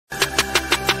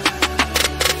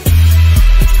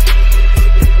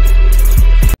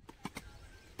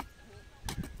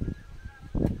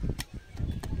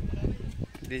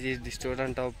This is the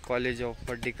student of College of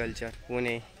Horticulture,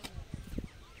 Pune.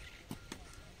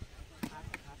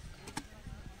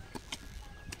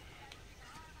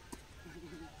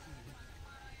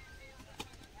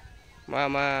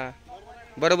 Mama,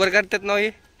 बरोबर करतात ना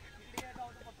हे.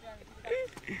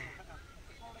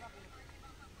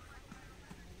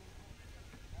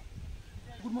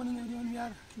 Good morning everyone, we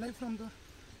are live from the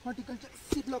horticulture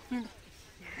seed block field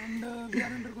and we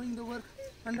are undergoing the work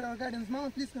under our guidance. Mama,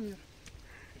 please come here.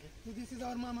 So this is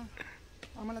our mama.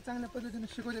 आम्हाला चांगल्या पद्धतीने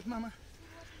शिकवतात मामा.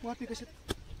 वाफी कशी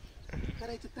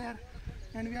करायची तयार.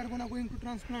 And we are going to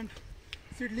transplant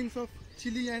seedlings of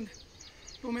chili and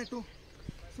tomato.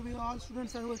 So we all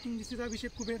students are working. This is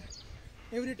Abhishek Kuber.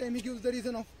 Every time he gives the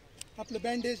reason of आपलं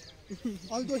bandage.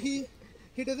 Although he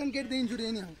doesn't get the injury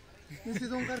anyhow. This is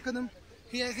Omkar Kadam.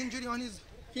 He has injury on his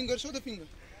finger. Show the finger.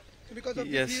 So because of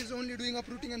this, he is only doing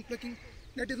uprooting and plucking.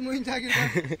 That is Mohin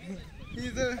Jagir. He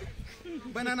is a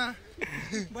banana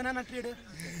trader,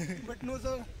 but knows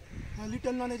a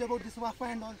little knowledge about this wafa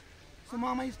and all. So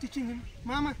Mama is teaching him.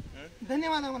 Mama,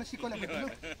 धन्यवाद आम्हाला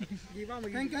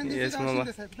शिकवल्याबद्दल. Thank you. And this is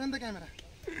Ashinde sir. Turn the camera.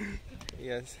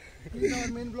 Yes. He is our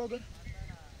main blogger.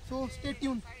 So stay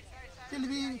tuned.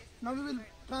 Now we will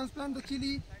transplant the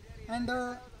chili and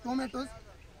the tomatoes,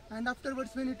 and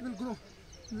afterwards when it will grow,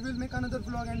 we will make another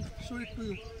vlog and show it to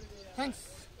you. Thanks.